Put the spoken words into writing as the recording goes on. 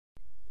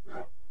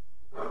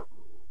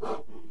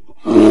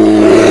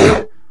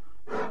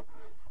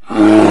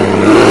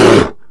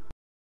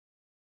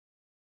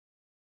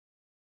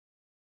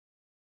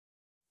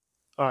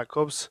Alright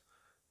Cubs,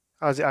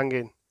 how's it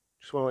hanging?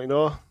 Just want to let you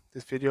know,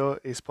 this video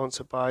is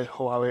sponsored by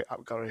Huawei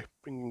AppGallery,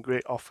 bringing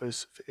great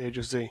offers for Age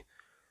of Z.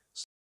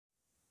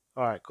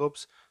 Alright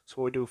Cubs,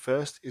 so what we do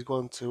first is go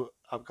into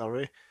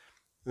AppGallery,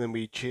 and then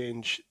we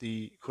change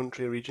the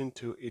country region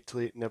to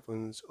Italy,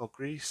 Netherlands or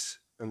Greece,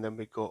 and then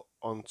we go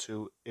on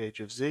to Age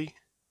of Z.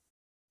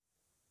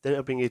 Then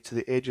it'll bring you to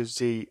the Age of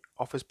Z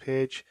offers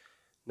page.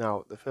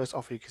 Now, the first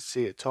offer you can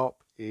see at the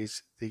top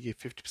is they give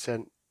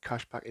 50%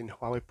 cashback in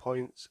Huawei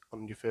points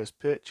on your first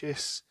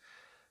purchase.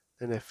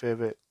 Then a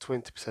further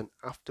 20%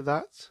 after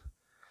that.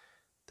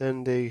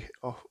 Then they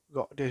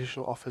got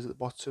additional offers at the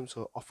bottom.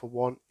 So offer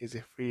 1 is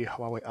a free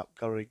Huawei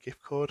AppGallery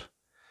gift code.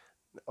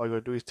 All you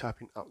gotta do is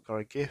type in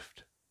AppGallery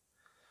gift.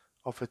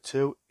 Offer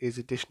 2 is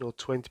additional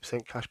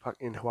 20% cashback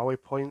in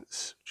Huawei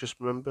points. Just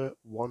remember,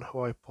 1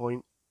 Huawei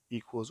point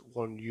equals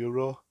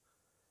 €1.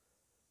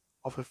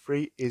 Offer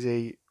 3 is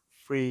a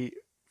free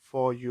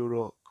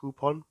 €4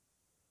 coupon.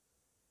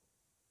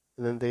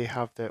 And then they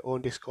have their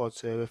own Discord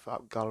server for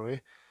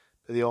AppGallery.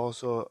 But they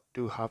also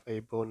do have a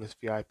bonus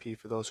VIP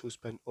for those who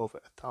spend over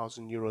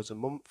 €1,000 a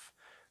month.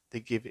 They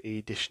give an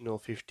additional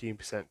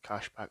 15%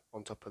 cashback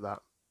on top of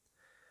that.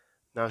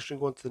 Now, I'm just going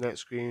to go on to the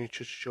next screen just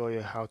to show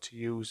you how to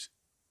use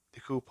the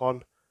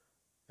coupon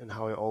and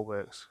how it all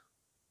works.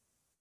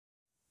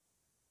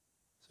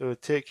 So it'll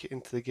take you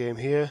into the game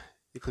here.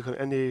 You click on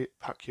any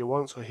pack you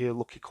want. So here,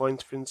 Lucky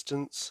Coins, for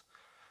instance.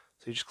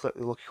 So you just click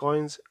the Lucky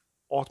Coins,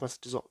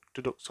 automatically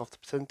deducts off the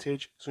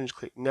percentage. So you just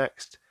click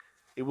Next.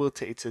 It will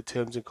take you to the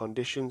terms and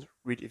conditions.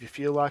 Read it if you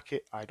feel like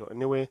it. I don't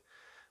anyway.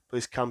 But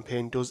this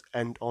campaign does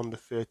end on the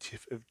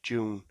 30th of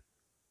June.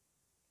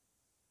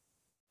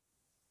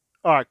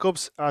 Alright,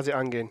 Cubs, how's it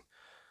hanging?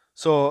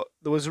 So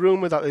there was a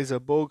rumour that there's a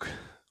bug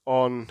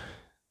on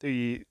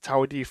the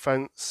tower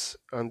defense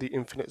and the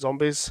infinite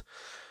zombies.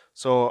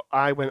 So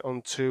I went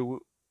on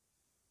to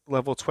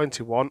level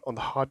 21 on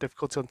the hard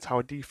difficulty on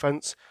tower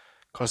defense,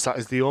 because that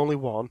is the only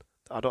one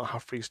that I don't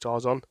have 3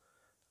 stars on.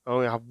 I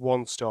only have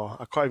 1 star.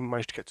 I can't even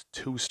manage to get to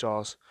 2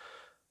 stars.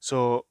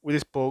 So with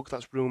this bug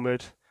that's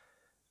rumoured,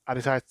 I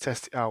decided to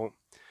test it out.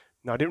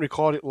 Now I didn't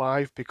record it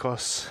live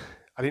because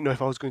I didn't know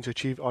if I was going to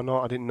achieve it or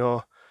not. I didn't know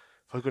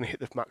if I was going to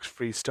hit the max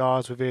 3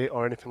 stars with it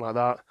or anything like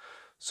that.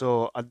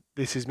 So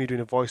this is me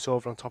doing a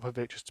voiceover on top of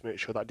it just to make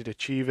sure that I did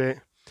achieve it.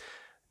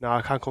 Now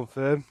I can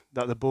confirm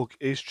that the bug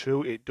is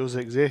true. It does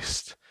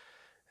exist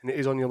and it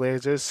is on your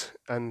lasers,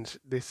 and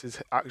this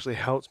has actually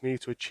helped me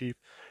to achieve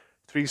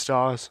 3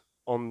 stars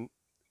on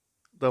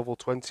level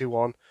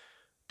 21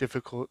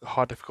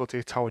 hard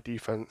difficulty tower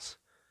defense.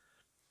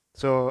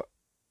 So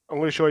I'm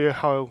going to show you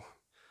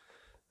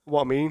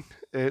what I mean.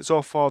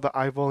 So far that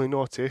I've only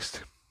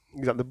noticed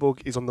is that the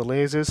bug is on the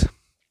lasers.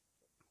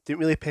 Didn't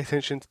really pay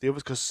attention to the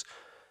others because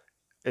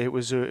it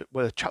was a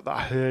chat that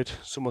I heard,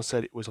 someone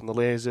said it was on the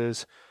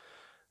lasers,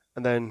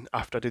 and then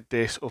after I did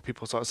this, other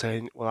people started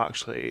saying, well,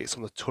 actually it's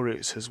on the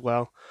turrets as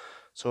well.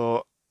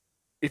 So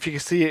if you can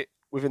see it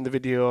within the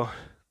video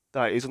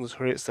that it is on the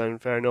turrets, then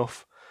fair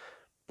enough.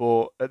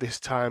 But at this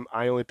time,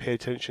 I only paid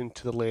attention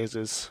to the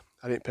lasers.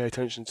 I didn't pay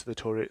attention to the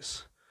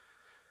turrets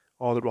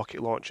or the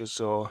rocket launchers.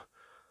 So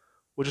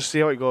we'll just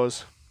see how it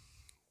goes.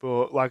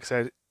 But like I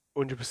said,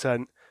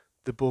 100%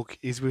 the bug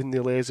is within the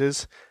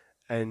lasers,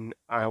 and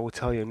I will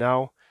tell you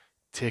now,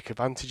 take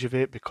advantage of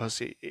it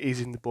because it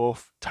is in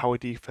both tower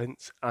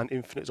defense and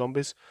infinite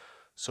zombies.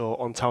 So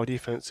on tower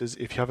defenses,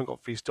 if you haven't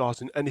got 3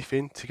 stars in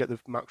anything to get the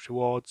max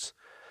rewards,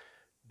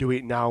 do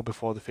it now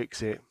before they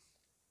fix it.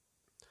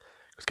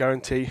 Because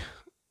guarantee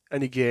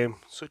any game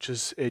such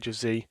as Age of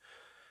Z,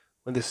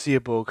 when they see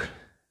a bug,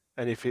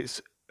 and if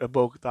it's a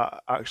bug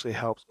that actually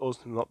helps us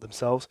and not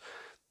themselves,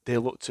 they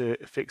look to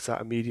fix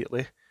that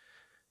immediately,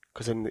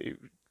 because then it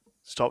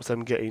stops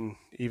them getting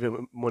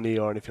even money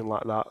or anything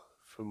like that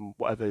from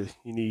whatever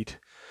you need.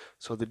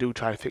 So they do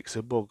try and fix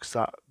the bugs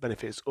that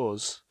benefits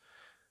us,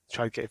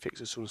 try to get it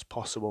fixed as soon as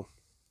possible.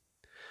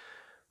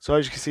 So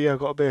as you can see, I've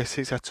got a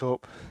basic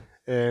setup.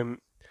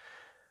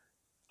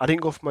 I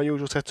didn't go for my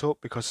usual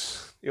setup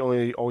because it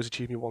only always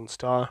achieved me 1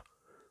 star.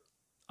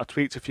 I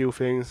tweaked a few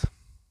things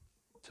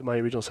to my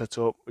original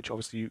setup, which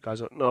obviously you guys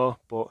don't know,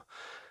 but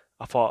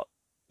I thought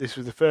this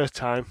was the first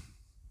time,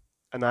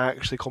 and I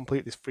actually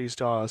completed this 3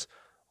 stars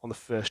on the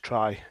first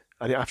try.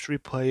 I didn't have to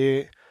replay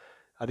it.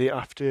 I didn't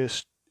have to,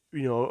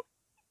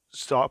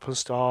 start up and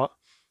start.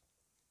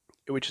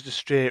 It was just a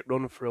straight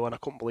run through, and I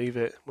couldn't believe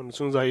it. As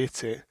soon as I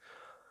hit it,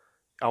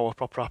 I was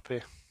proper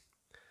happy.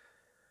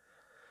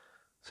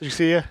 So you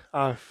see here,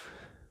 I've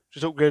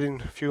just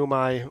upgrading a few of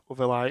my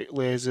other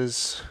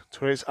lasers,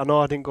 turrets. I know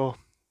I didn't go.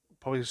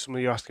 Probably some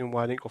of you are asking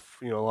why I didn't go.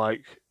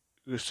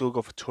 You still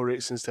go for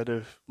turrets instead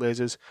of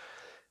lasers.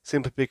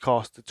 Simply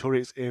because the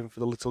turrets aim for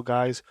the little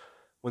guys.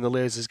 When the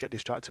lasers get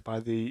distracted by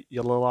the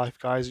yellow life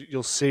guys,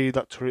 you'll see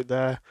that turret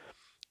there.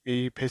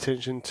 You pay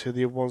attention to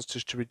the other ones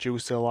just to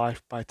reduce their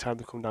life by the time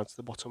they come down to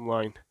the bottom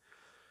line.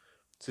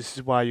 So this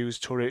is why I use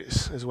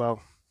turrets as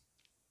well,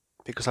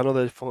 because I know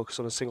they focus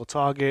on a single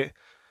target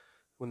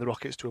when the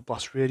rockets do a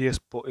blast radius,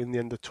 but in the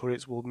end the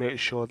turrets will make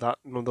sure that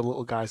none of the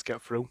little guys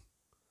get through.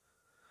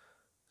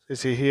 So You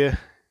see here,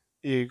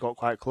 he got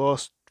quite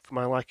close for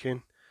my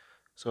liking,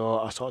 so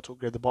I started to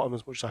upgrade the bottom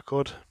as much as I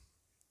could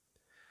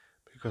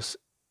because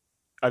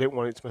I didn't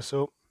want it to mess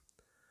up.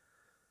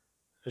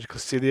 As you can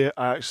see there,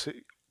 I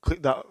actually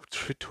clicked that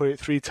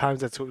 23 times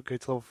to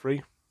upgrade to level 3.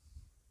 And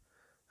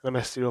I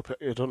messed it up.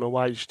 I don't know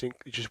why, you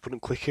just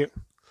wouldn't click it.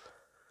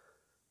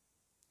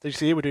 As you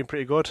see, we're doing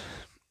pretty good.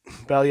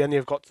 Barely any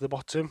have got to the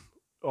bottom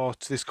or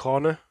to this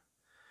corner.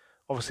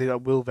 Obviously,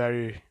 that will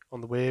vary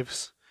on the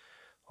waves.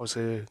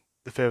 Obviously,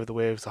 the further the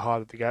waves, the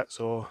harder they get.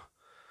 So,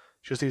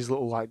 just these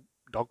little like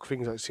dog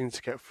things that seem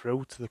to get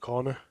through to the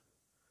corner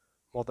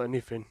more than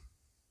anything.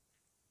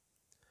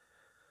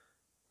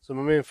 So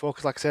my main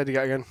focus, like I said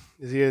again,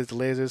 is here is the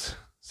lasers,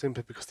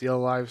 simply because the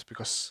yellow lives,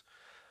 because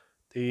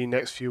the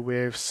next few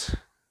waves,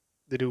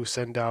 they do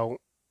send out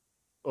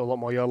a lot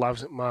more yellow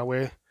lives my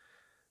way.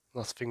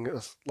 That's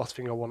the last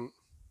thing I want.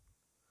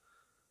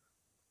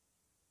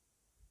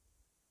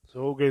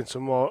 So we're getting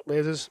some more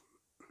lasers,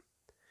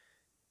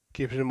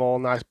 keeping them all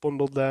nice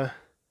bundled there.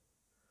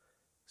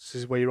 This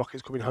is where your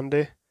rockets come in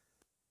handy.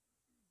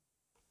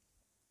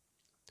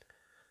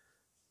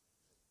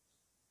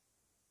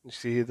 You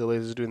see here the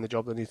lasers doing the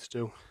job they need to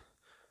do.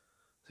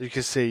 So you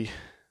can see,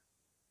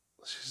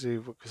 let's just see,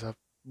 because I've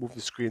moved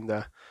the screen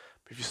there.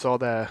 But if you saw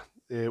there,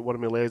 one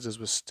of my lasers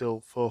was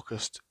still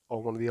focused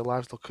on one of the yellow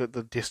lives. Look at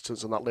the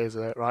distance on that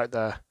laser there, right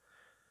there.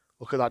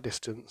 Look at that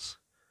distance.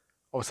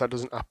 Obviously that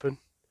doesn't happen.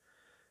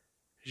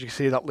 As you can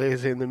see, that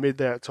laser in the mid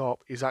there at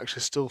top is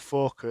actually still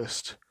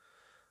focused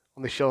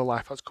on the yellow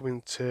life that's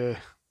coming to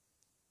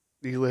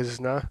these lasers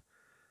now.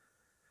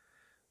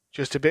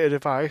 Just a bit of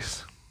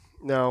advice.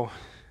 Now,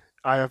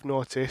 I have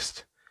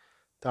noticed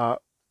that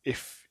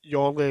if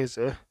your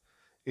laser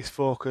is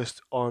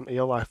focused on a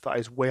yellow life that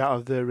is way out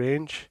of their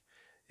range,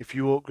 if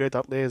you upgrade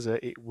that laser,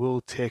 it will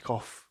take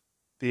off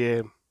the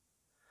aim.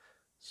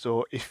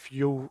 So if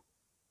you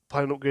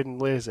plan on upgrading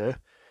the laser,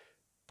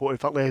 but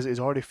if that laser is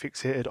already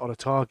fixated on a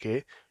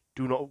target,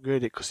 do not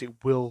upgrade it because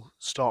it will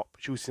stop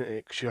shooting at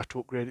it because you have to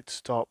upgrade it to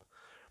stop.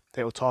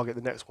 Then it will target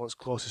the next one that's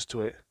closest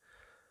to it.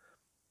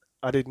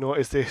 I did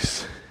notice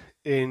this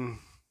in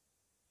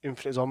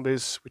Infinite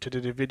Zombies, which I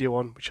did a video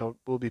on, which I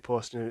will be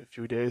posting in a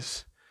few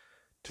days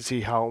to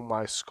see how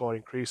my score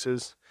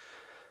increases.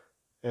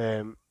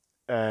 And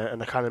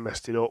I kind of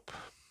messed it up.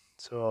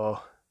 So,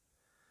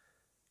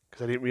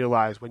 because I didn't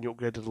realise when you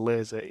upgraded the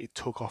laser, it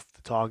took off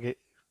the target,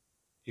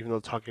 even though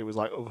the target was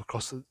like over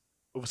across the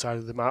other side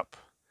of the map.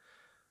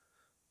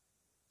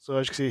 So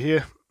as you can see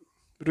here,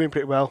 we're doing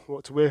pretty well. We're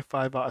up to wave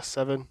 5 out of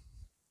 7.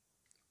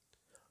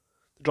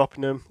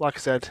 Dropping them, like I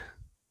said,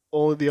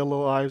 only the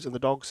yellow lives and the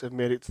dogs have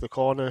made it to the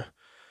corner,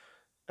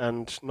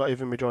 and not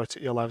even majority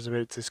of yellow lives have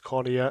made it to this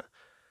corner yet.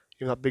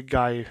 Even that big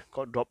guy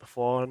got dropped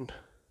beforehand.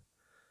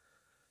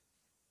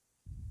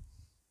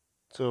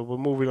 So we're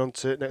moving on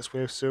to next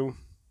wave soon.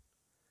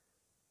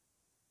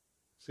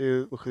 See,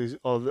 look at these.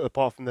 Oh,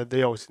 apart from that,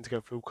 they always seem to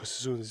get through because as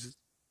soon as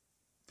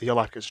the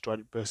yellow life gets destroyed,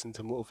 it bursts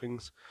into little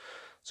things.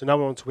 So now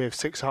we're on to wave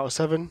 6 out of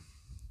 7.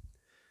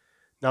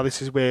 Now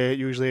this is where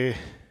usually,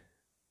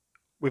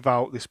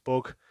 without this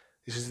bug,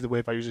 this is the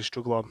wave I usually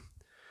struggle on.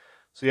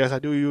 So yes,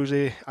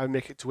 I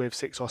make it to wave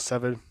 6 or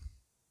 7,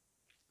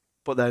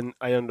 but then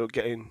I end up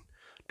getting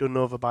done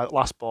over by the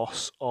last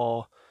boss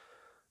or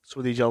some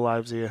of these yellow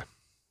lives here.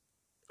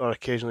 Or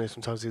occasionally,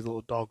 sometimes these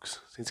little dogs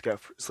seem to get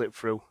slip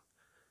through.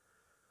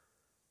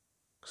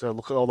 So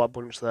look at all that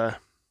bunch there.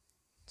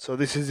 So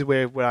this is the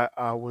wave where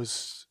I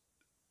was,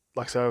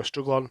 like I said, I was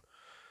struggling.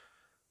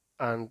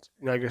 And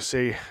now you can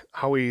see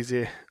how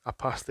easy I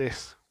passed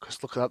this.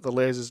 Because look at that, the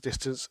laser's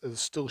distance is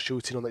still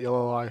shooting on that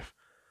yellow life.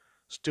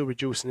 Still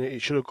reducing it.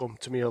 It should have come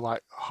to me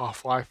like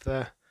half life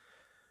there.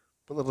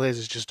 But the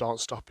lasers just aren't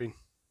stopping.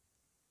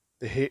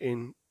 They're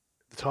hitting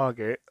the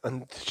target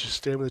and just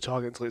staying with the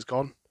target until it's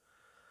gone.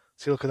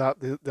 See, look at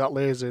that, that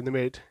laser in the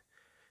mid.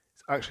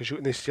 It's actually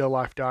shooting this yellow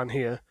life down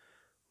here.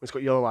 It's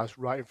got yellow lights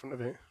right in front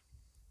of it.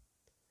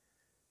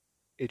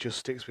 It just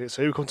sticks with it.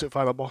 So here we come to the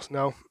final boss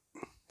now.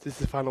 This is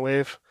the final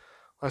wave.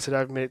 Like I said,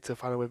 I've made it to the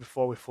final wave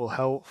before with full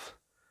health.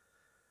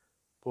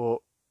 But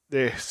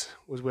this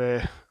was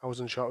where I was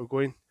unsure of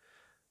going.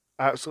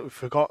 I absolutely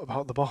forgot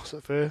about the boss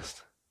at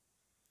first.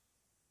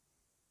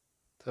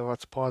 So I had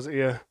to pause it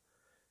here.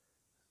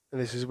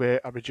 And this is where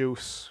I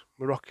reduce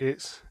my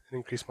rockets and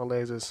increase my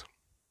lasers.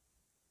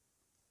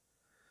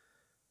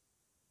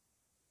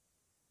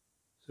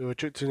 So I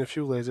chucked in a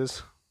few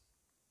lasers.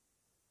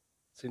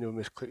 See no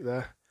misclick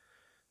there.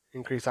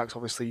 Increase axe,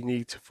 obviously you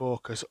need to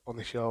focus on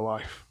the yellow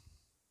life.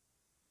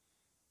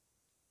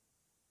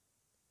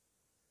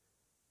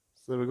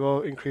 So there we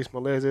go, increase my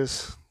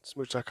lasers as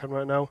much as I can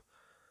right now.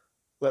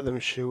 Let them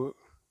shoot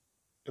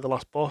at the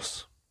last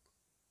boss.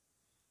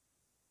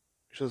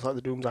 Which looks like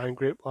the Doom's Iron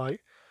Grip light.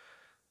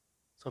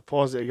 So I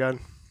pause it again.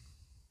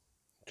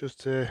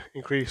 Just to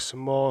increase some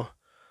more.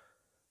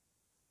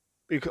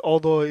 Because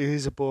although it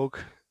is a bug,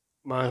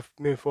 my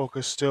main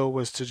focus still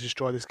was to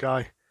destroy this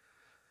guy.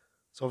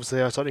 So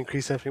obviously I started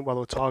increasing everything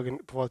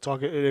before I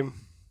targeted him.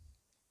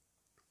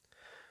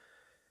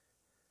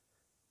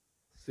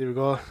 So there we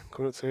go,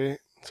 coming up to it.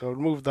 So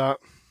remove that,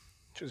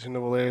 choose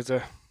another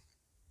laser.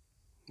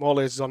 More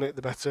lasers on it,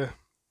 the better.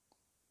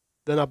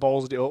 Then I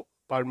ballsed it up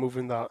by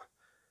removing that.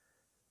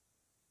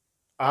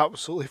 I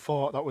absolutely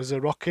thought that was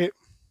a rocket.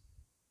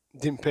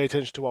 Didn't pay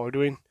attention to what I was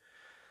doing.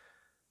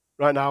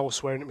 Right now I was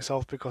swearing at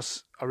myself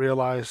because I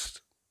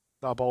realised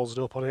that I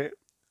ballsed up on it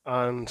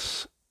and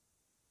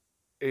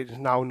it's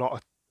now not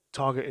a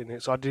target in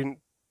it. So I didn't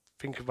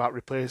think about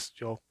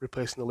replacing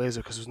the laser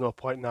because there's no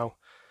point now.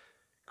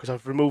 Because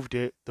I've removed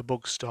it, the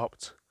bug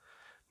stopped.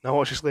 Now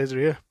watch this laser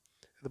here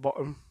at the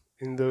bottom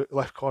in the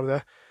left corner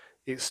there.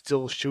 It's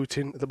still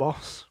shooting at the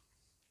boss.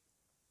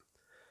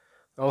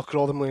 Now look at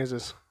all them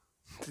lasers.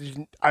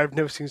 I've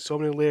never seen so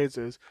many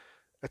lasers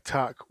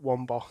attack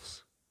one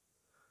boss.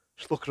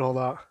 Just look at all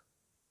that.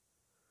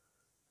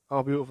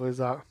 How beautiful is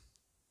that?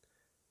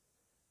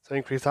 So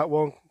increase that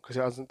one because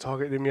it hasn't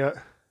targeted him yet.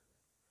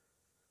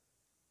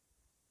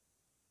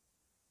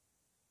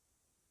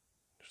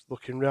 Just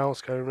looking round,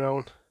 scanning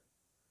around.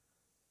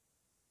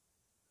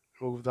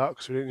 Remove that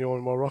because we didn't need any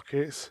more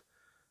rockets.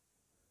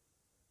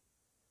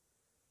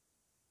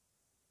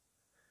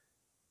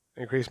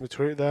 Increase my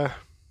turret there.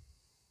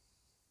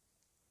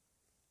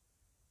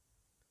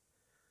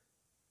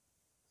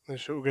 Then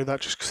should upgrade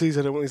that just because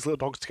I don't want these little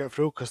dogs to get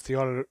through because they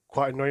are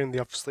quite annoying. They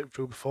have slipped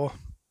through before.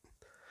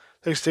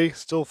 XT,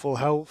 still full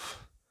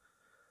health.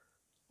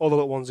 All the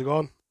little ones are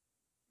gone.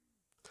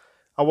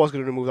 I was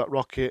going to remove that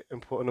rocket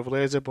and put another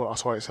laser, but I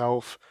saw its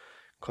health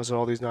because of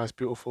all these nice,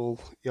 beautiful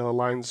yellow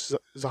lines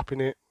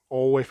zapping it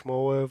all the way from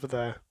all over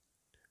there.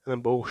 And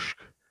then boosh.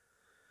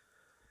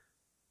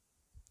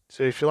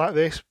 So if you like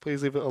this,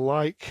 please leave it a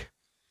like.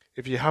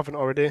 If you haven't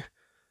already,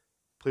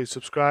 please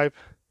subscribe.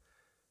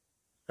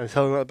 And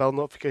tell them that the bell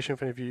notification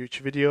for any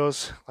future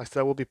videos. Like I said,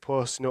 I will be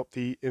posting up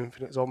the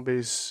Infinite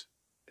Zombies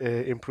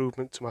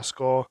improvement to my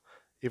score,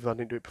 even though I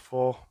didn't do it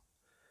before.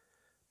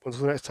 But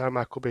until next time,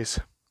 my cubbies,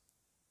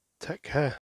 take care.